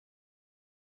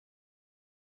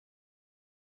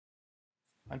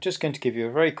I'm just going to give you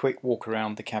a very quick walk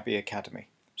around the CABI Academy.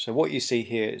 So what you see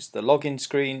here is the login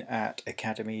screen at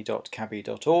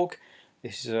academy.cabi.org.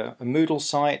 This is a Moodle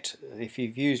site. If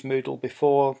you've used Moodle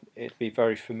before, it'll be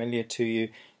very familiar to you.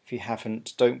 If you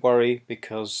haven't, don't worry,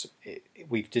 because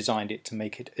we've designed it to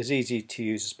make it as easy to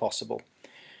use as possible.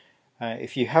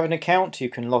 If you have an account, you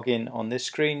can log in on this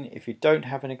screen. If you don't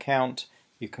have an account,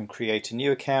 you can create a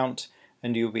new account,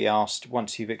 and you'll be asked,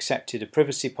 once you've accepted a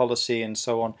privacy policy and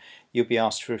so on, you'll be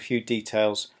asked for a few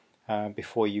details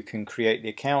before you can create the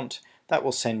account. That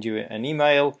will send you an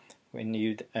email and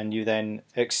you then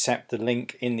accept the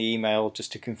link in the email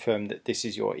just to confirm that this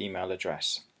is your email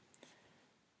address.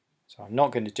 So I'm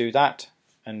not going to do that,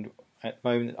 and at the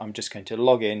moment I'm just going to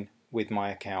log in with my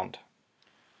account.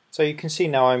 So you can see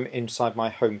now I'm inside my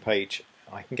home page.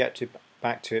 I can get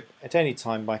back to it at any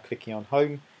time by clicking on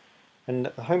home, and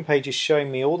the home page is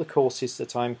showing me all the courses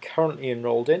that I'm currently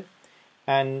enrolled in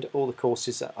and all the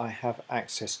courses that I have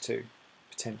access to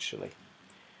potentially.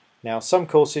 Now some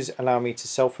courses allow me to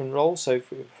self-enroll, so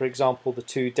for example the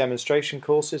two demonstration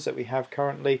courses that we have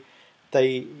currently,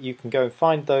 you can go and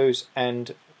find those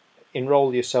and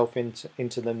enroll yourself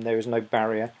into them. There is no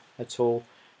barrier at all.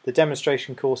 The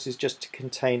demonstration courses just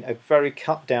contain a very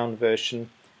cut down version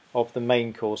of the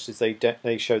main courses.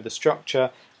 They show the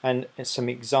structure and some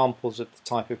examples of the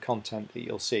type of content that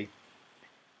you'll see.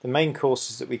 The main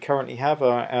courses that we currently have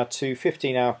are our two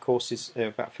 15-hour courses,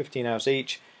 about 15 hours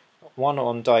each, one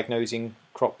on diagnosing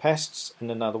crop pests and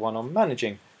another one on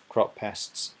managing crop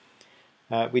pests.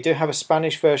 We do have a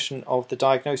Spanish version of the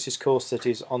diagnosis course that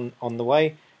is on the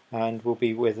way and will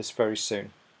be with us very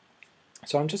soon.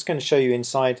 So I'm just going to show you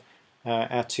inside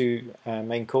our two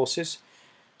main courses.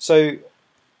 So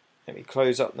let me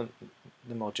close up the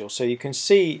module. So you can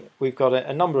see we've got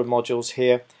a number of modules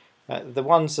here. The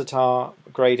ones that are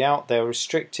greyed out, they're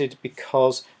restricted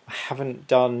because I haven't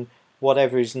done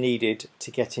whatever is needed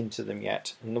to get into them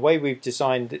yet. And the way we've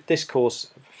designed this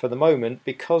course for the moment,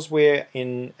 because we're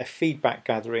in a feedback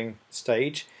gathering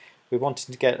stage, we're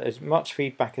wanting to get as much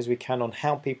feedback as we can on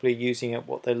how people are using it,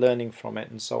 what they're learning from it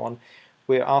and so on.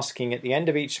 We're asking at the end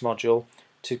of each module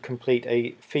to complete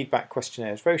a feedback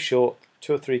questionnaire. It's very short,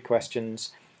 2 or 3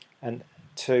 questions, and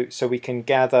so we can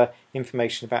gather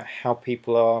information about how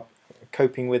people are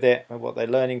coping with it, what they're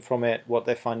learning from it, what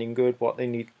they're finding good, what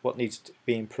needs to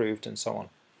be improved, and so on.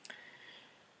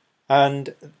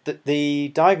 And the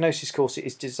diagnosis course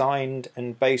is designed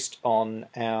and based on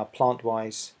our plant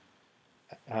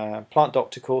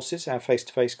doctor courses, our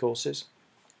face-to-face courses,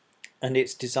 and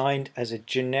it's designed as a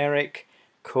generic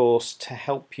course to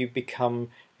help you become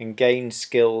and gain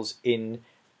skills in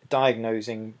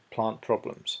diagnosing plant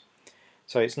problems.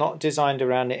 So it's not designed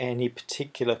around any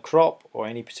particular crop or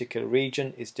any particular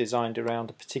region. It's designed around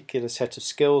a particular set of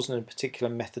skills and a particular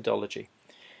methodology.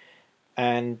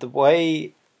 And the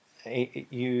way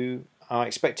you are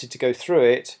expected to go through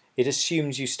it, it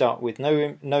assumes you start with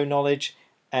no knowledge,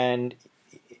 and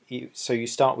so you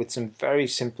start with some very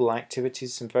simple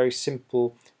activities, some very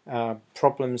simple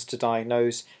problems to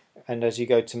diagnose, and as you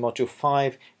go to module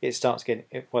 5 it starts getting,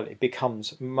 well, it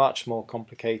becomes much more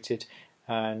complicated,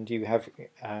 and you have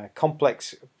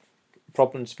complex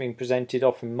problems being presented,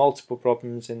 often multiple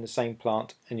problems in the same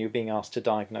plant, and you're being asked to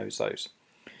diagnose those.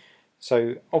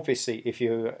 So obviously if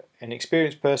you're an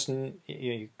experienced person,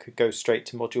 you could go straight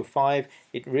to module 5.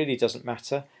 It really doesn't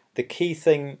matter. The key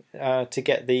thing to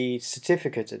get the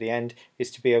certificate at the end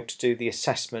is to be able to do the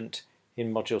assessment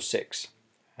in module 6.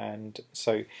 And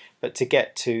so, but to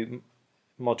get to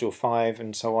module 5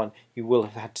 and so on, you will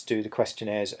have had to do the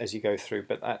questionnaires as you go through,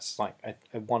 but that's like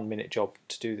a 1-minute job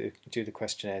to do the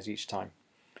questionnaires each time.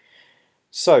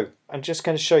 So I'm just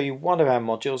going to show you one of our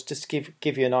modules just to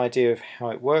give you an idea of how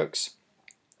it works.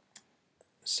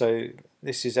 So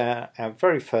this is our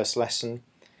very first lesson.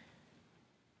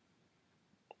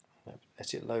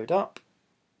 Let it load up.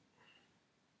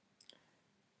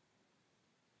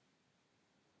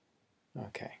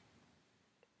 Okay.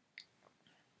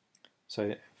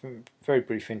 So very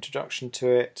brief introduction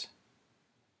to it.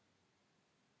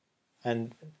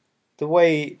 And the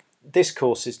way this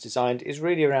course is designed is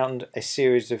really around a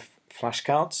series of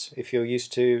flashcards. If you're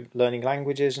used to learning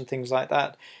languages and things like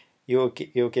that, you're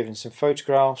given some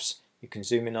photographs. You can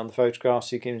zoom in on the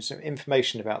photographs. You're given some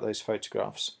information about those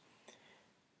photographs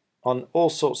on all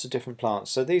sorts of different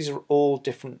plants. So these are all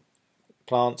different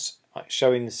plants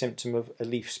showing the symptom of a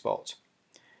leaf spot.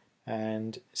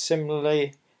 And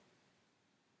similarly,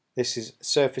 this is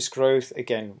surface growth.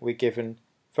 Again, we're given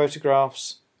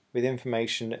photographs with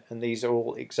information, and these are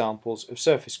all examples of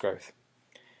surface growth.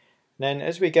 And then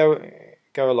as we go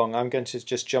along, I'm going to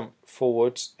just jump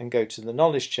forwards and go to the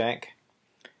knowledge check,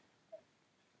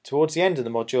 towards the end of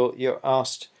the module, you're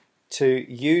asked to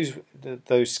use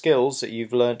those skills that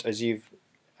you've learnt as you've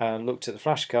looked at the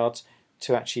flashcards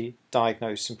to actually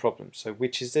diagnose some problems. So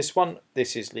which is this one?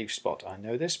 This is leaf spot. I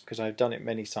know this because I've done it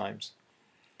many times.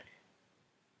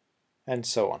 And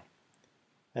so on.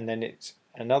 And then it's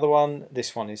another one.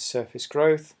 This one is surface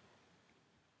growth.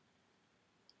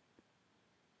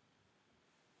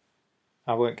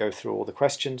 I won't go through all the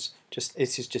questions.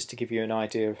 This is just to give you an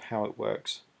idea of how it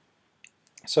works.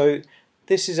 So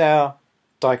this is our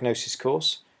diagnosis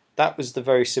course. That was the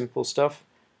very simple stuff.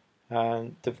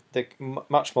 The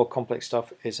much more complex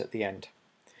stuff is at the end.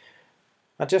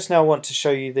 I just now want to show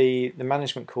you the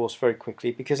management course very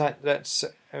quickly, because that's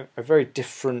a very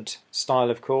different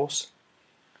style of course.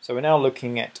 So we're now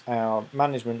looking at our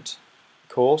management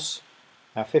course,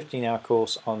 our 15-hour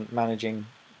course on managing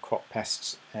crop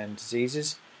pests and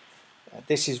diseases.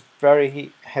 This is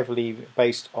very heavily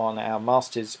based on our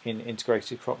Masters in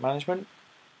Integrated Crop Management.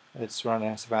 It's run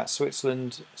out of our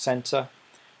Switzerland Centre,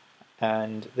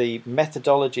 and the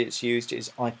methodology it's used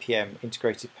is IPM,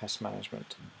 Integrated Pest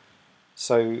Management.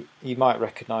 So you might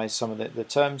recognise some of the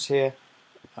terms here.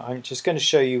 I'm just going to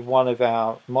show you one of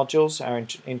our modules, our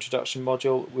introduction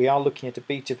module. We are looking at a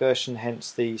beta version,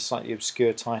 hence the slightly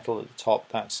obscure title at the top.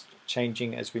 That's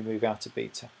changing as we move out of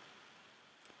beta.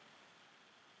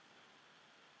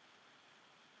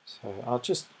 So I'll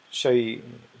just show you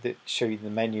the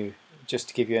menu, just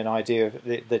to give you an idea of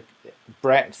the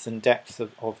breadth and depth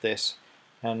of this,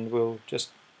 and we'll just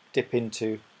dip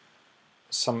into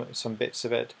some bits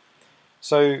of it.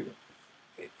 So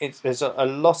there's a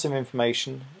lot of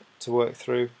information to work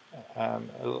through,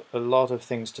 a lot of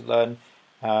things to learn.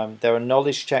 There are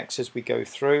knowledge checks as we go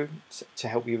through to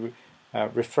help you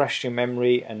refresh your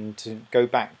memory and to go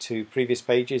back to previous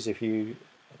pages if you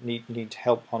need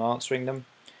help on answering them.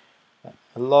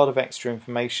 A lot of extra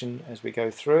information as we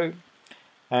go through,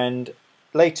 and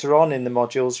later on in the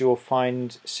modules you'll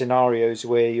find scenarios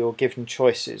where you're given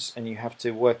choices and you have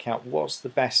to work out what's the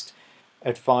best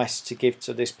advice to give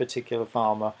to this particular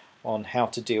farmer on how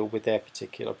to deal with their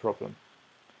particular problem.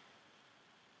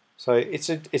 So it's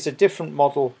a different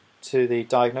model to the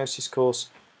diagnosis course,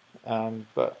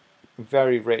 but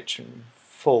very rich and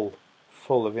full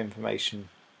of information.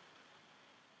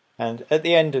 And at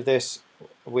the end of this,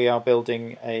 we are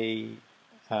building an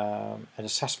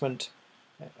assessment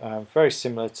very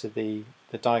similar to the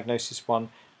diagnosis one,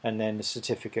 and then the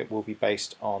certificate will be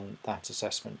based on that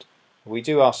assessment. We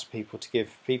do ask people to give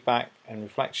feedback and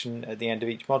reflection at the end of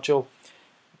each module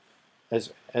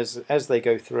as they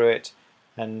go through it,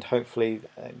 and hopefully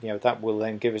that will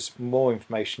then give us more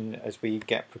information as we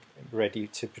get ready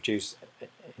to produce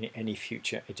any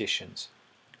future editions.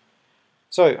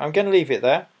 So I'm going to leave it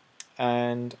there,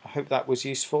 and I hope that was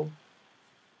useful,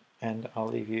 and I'll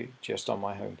leave you just on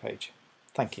my home page.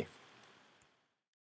 Thank you.